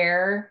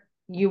where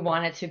you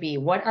want it to be.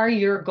 What are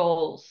your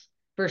goals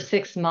for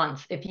 6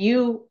 months? If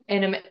you,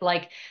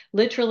 like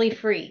literally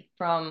free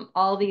from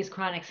all these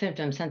chronic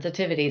symptoms,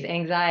 sensitivities,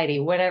 anxiety,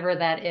 whatever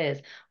that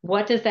is,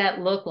 what does that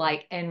look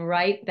like? And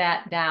write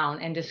that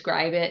down and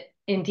describe it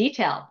in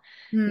detail.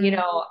 Hmm.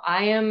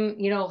 I am,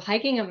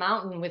 hiking a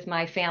mountain with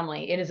my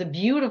family. It is a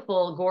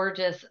beautiful,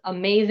 gorgeous,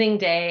 amazing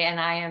day,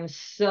 and I am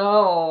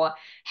so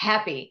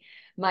happy.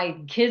 My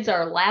kids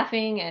are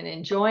laughing and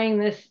enjoying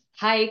this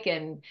hike,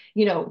 and,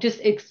 just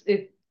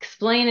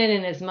explain it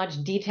in as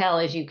much detail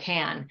as you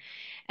can.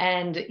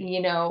 And,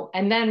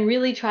 and then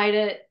really try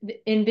to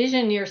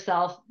envision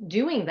yourself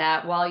doing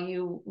that while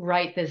you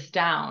write this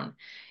down.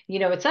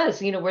 it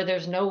says, where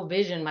there's no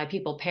vision, my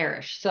people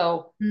perish.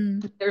 So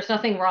Mm. there's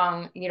nothing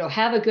wrong,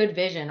 have a good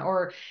vision,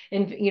 or,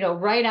 and,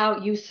 write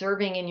out you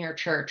serving in your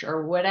church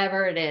or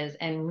whatever it is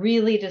and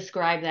really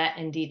describe that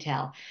in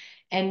detail.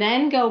 And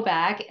then go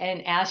back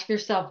and ask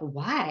yourself,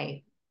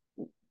 why?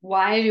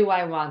 Why do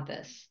I want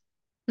this?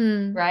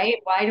 Mm. Right?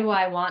 Why do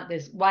I want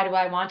this? Why do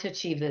I want to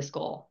achieve this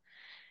goal?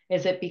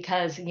 Is it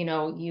because,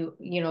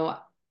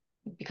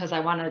 because I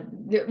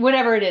want to,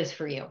 whatever it is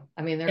for you.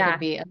 I mean, there could Yeah.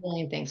 be a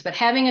million things, but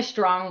having a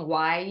strong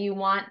why you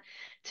want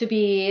to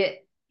be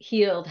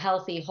healed,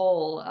 healthy,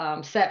 whole,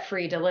 set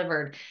free,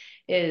 delivered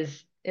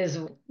is,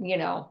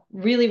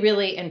 really,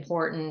 really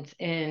important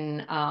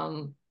in,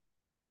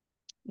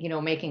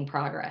 making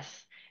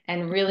progress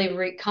and really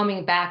Mhm.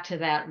 coming back to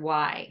that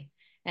why.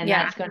 And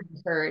Yeah. that's going to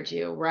encourage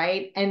you,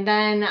 right? And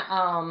then,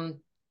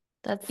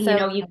 That's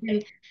so you good.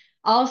 can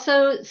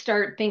also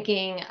start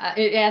thinking,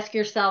 ask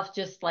yourself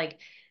just like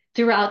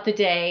throughout the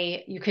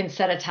day, you can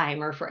set a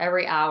timer for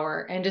every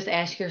hour and just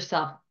ask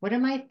yourself, what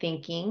am I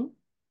thinking?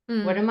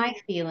 What Mm. am I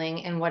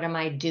feeling? And what am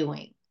I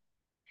doing?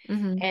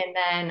 Hmm. And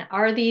then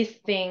are these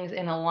things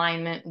in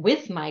alignment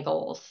with my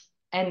goals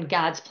and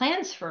God's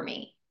plans for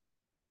me?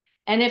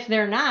 And if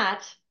they're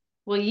not,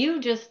 well,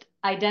 you just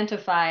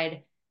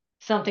identified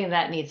something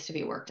that needs to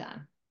be worked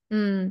on,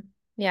 Mm.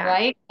 Yeah.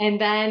 right?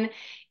 And then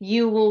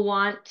you will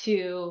want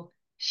to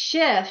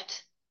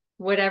shift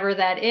whatever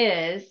that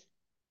is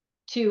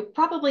to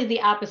probably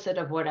the opposite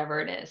of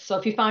whatever it is. So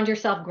if you found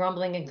yourself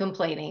grumbling and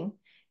complaining,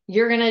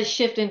 you're going to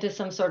shift into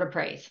some sort of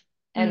praise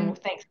Mm. and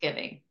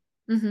thanksgiving.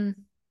 Hmm.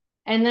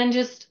 And then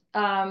just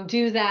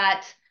do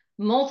that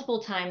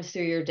multiple times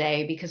through your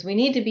day because we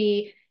need to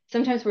be,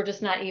 sometimes we're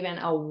just not even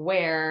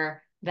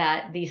aware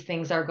that these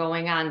things are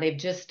going on. They've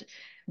just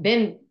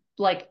been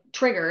like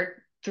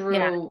triggered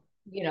Yeah. through,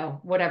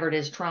 whatever it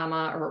is,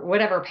 trauma or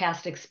whatever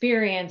past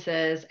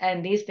experiences.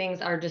 And these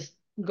things are just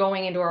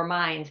going into our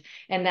minds.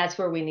 And that's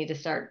where we need to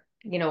start.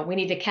 We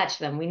need to catch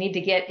them. We need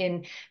to get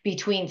in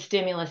between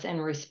stimulus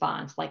and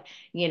response. Like,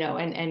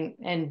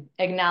 and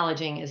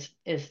acknowledging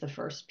is the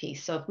first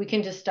piece. So if we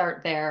can just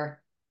start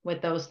there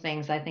with those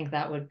things, I think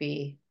that would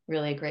be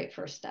really a great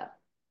first step.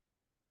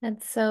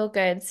 That's so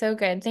good. So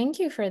good. Thank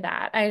you for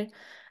that.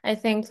 I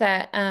think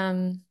that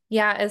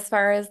yeah, as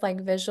far as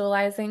like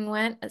visualizing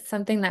went, it's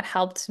something that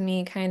helped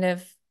me kind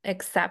of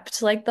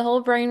accept like the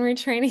whole brain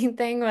retraining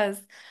thing was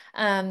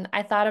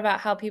I thought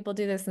about how people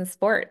do this in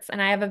sports,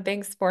 and I have a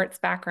big sports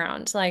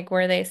background, like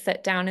where they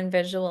sit down and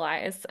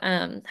visualize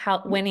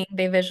how winning,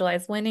 they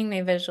visualize winning,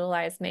 they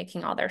visualize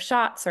making all their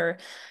shots or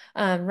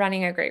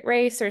running a great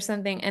race or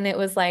something. And it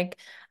was like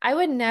I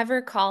would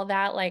never call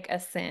that like a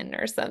sin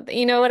or something.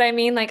 You know what I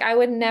mean? Like I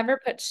would never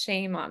put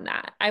shame on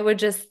that. I would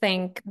just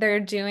think they're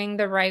doing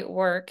the right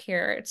work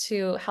here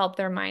to help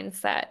their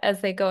mindset as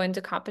they go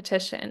into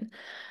competition.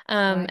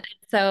 Right.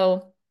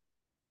 So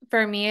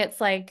for me,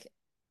 it's like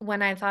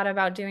when I thought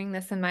about doing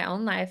this in my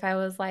own life, I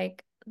was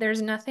like,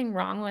 there's nothing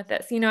wrong with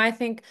this. I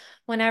think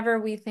whenever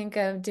we think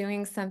of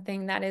doing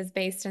something that is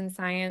based in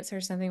science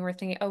or something, we're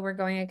thinking, oh, we're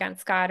going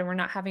against God and we're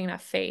not having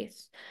enough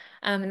faith.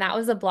 And that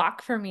was a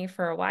block for me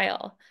for a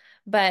while.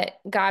 But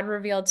God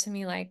revealed to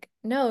me, like,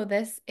 no,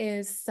 this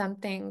is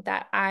something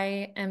that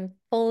I am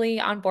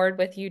fully on board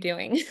with you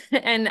doing.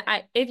 And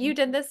if you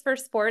did this for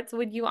sports,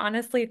 would you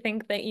honestly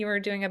think that you were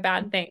doing a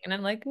bad thing? And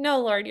I'm like, no,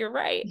 Lord, you're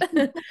right.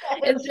 It's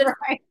That's just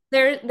right.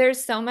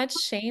 there's so much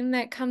shame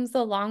that comes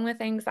along with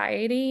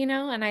anxiety,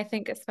 and I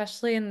think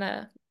especially in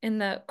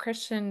the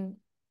Christian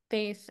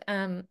faith,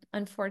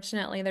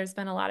 unfortunately, there's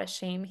been a lot of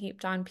shame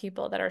heaped on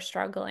people that are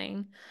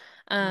struggling.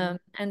 Mm.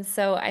 And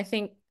so I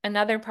think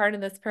another part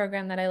of this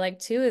program that I like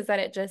too is that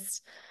it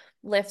just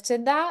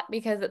lifted that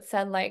because it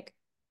said like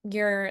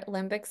your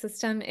limbic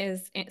system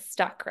is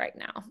stuck right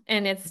now.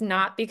 And it's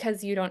not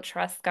because you don't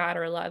trust God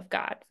or love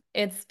God.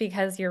 It's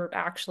because you're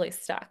actually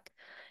stuck.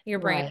 Your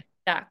brain is Right.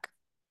 stuck.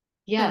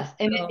 And Yes.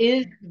 And it so,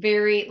 is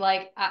very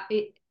like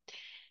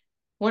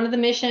one of the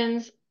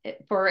missions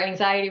for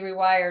Anxiety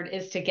Rewired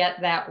is to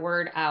get that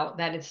word out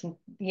that it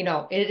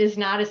is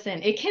not a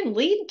sin. It can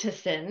lead to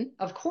sin,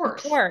 of of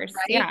course, course,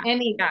 right? yeah,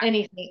 Any yeah,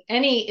 anything,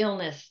 any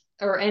illness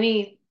or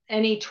any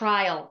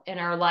trial in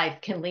our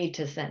life can lead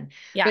to sin.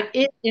 yeah, But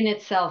it in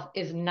itself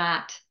is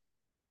not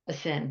a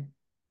sin.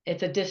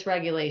 It's a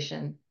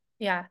dysregulation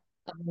yeah,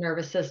 of the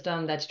nervous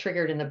system that's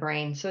triggered in the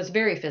brain. So it's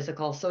very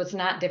physical. So it's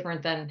not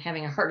different than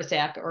having a heart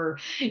attack or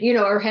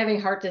having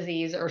heart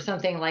disease or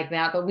something like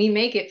that. But we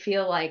make it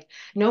feel like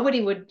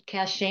nobody would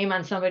cast shame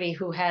on somebody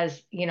who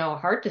has,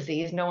 heart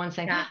disease. No one's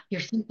saying, yeah, "Ah,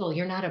 you're simple,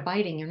 you're not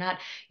abiding, you're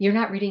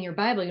not reading your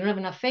Bible, you don't have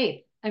enough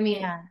faith." I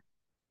mean, yeah, I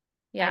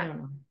yeah. don't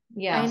know.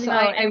 Yeah. I So know.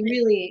 I And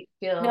really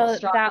feel no, that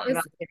strongly was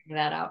about getting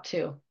that out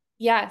too.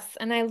 yes,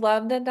 and I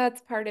love that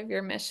that's part of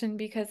your mission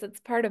because it's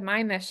part of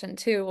my mission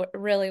too,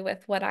 really,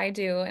 with what I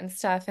do and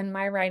stuff and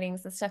my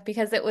writings and stuff.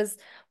 Because it was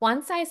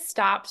once I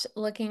stopped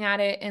looking at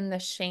it in the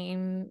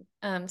shame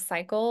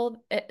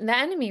cycle, the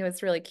enemy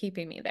was really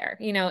keeping me there,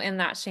 in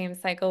that shame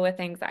cycle with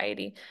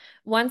anxiety.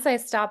 Once I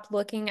stopped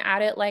looking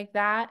at it like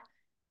that,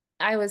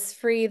 I was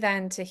free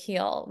then to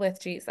heal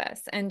with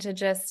Jesus and to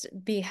just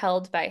be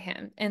held by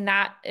him. And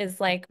that is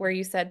like where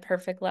you said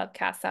perfect love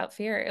casts out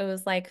fear. It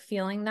was like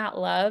feeling that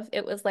love.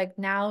 It was like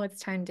now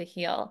it's time to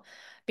heal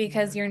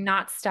because Yeah. you're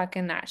not stuck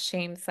in that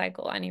shame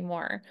cycle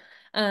anymore.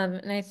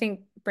 And I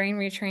think brain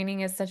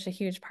retraining is such a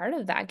huge part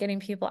of that, getting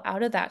people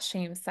out of that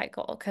shame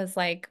cycle. Because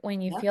like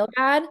when you Yep. feel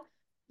bad,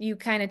 you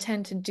kind of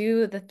tend to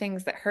do the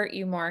things that hurt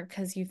you more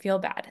because you feel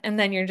bad. And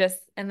then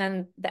and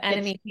then the It's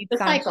enemy the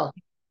keeps on cycle.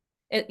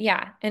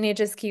 yeah, and it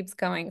just keeps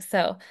going.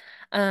 So,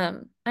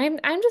 I'm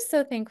just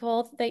so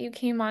thankful that you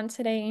came on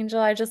today,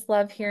 Angel. I just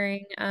love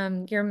hearing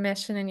your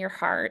mission and your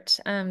heart.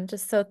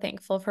 Just so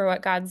thankful for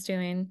what God's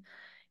doing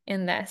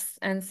in this.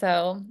 And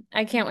so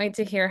I can't wait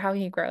to hear how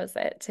he grows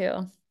it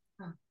too.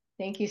 Oh,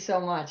 thank you so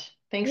much.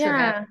 Thanks for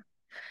having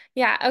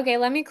Yeah. Yeah. Okay,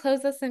 let me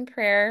close this in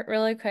prayer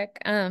really quick.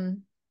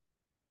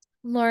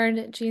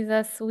 Lord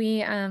Jesus,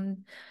 we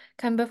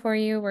come before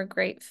you. We're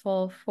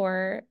grateful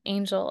for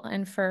Angel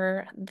and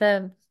for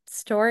the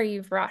story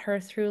you've brought her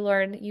through,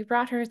 Lord. You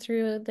brought her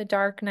through the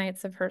dark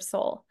nights of her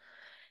soul.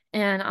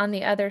 And on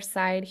the other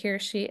side, here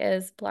she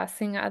is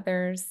blessing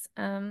others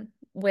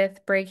with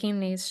breaking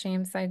these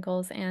shame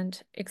cycles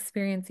and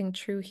experiencing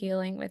true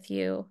healing with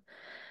you.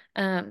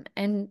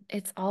 And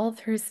it's all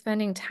through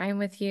spending time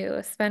with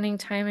you, spending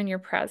time in your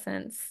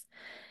presence,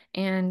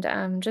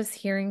 and just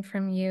hearing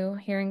from you,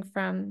 hearing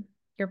from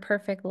your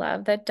perfect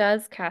love that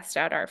does cast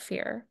out our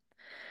fear.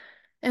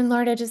 And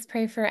Lord, I just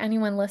pray for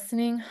anyone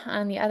listening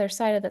on the other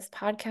side of this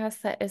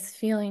podcast that is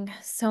feeling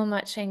so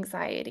much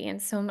anxiety and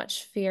so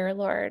much fear,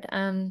 Lord.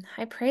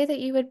 I pray that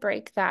you would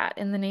break that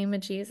in the name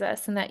of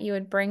Jesus and that you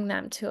would bring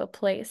them to a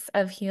place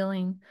of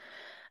healing,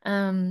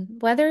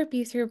 whether it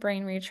be through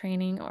brain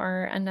retraining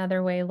or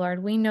another way,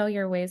 Lord. We know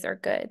your ways are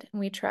good and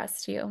we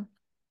trust you.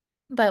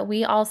 But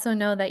we also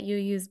know that you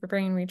use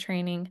brain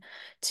retraining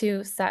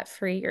to set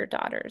free your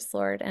daughters,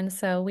 Lord. And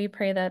so we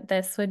pray that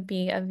this would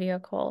be a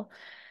vehicle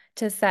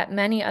to set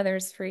many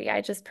others free.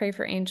 I just pray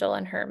for Angel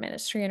and her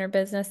ministry and her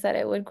business that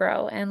it would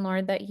grow. And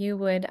Lord, that you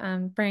would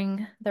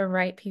bring the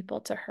right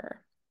people to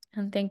her.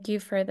 And thank you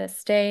for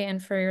this day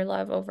and for your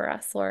love over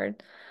us,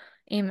 Lord.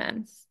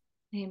 Amen.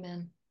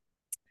 Amen.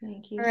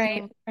 Thank All you so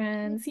right, much.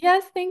 friends.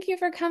 Yes, thank you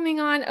for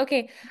coming on.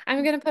 Okay,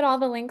 I'm going to put all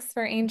the links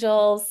for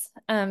Angel's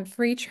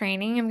free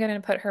training. I'm going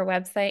to put her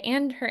website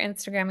and her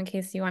Instagram in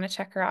case you want to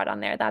check her out on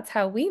there. That's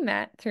how we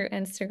met through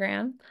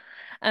Instagram.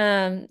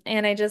 And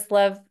I just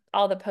love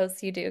all the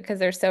posts you do because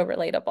they're so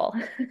relatable.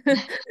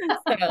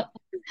 So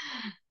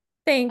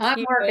thank I'm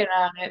you. working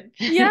on it.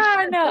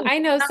 Yeah, no, I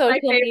know Not my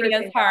social favorite media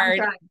is thing, but I'm hard.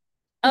 trying.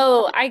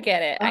 Oh, I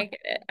get it. All I get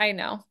it. I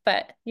know,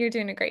 but you're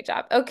doing a great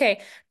job.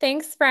 Okay,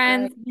 thanks, right.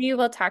 friends. We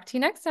will talk to you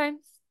next time.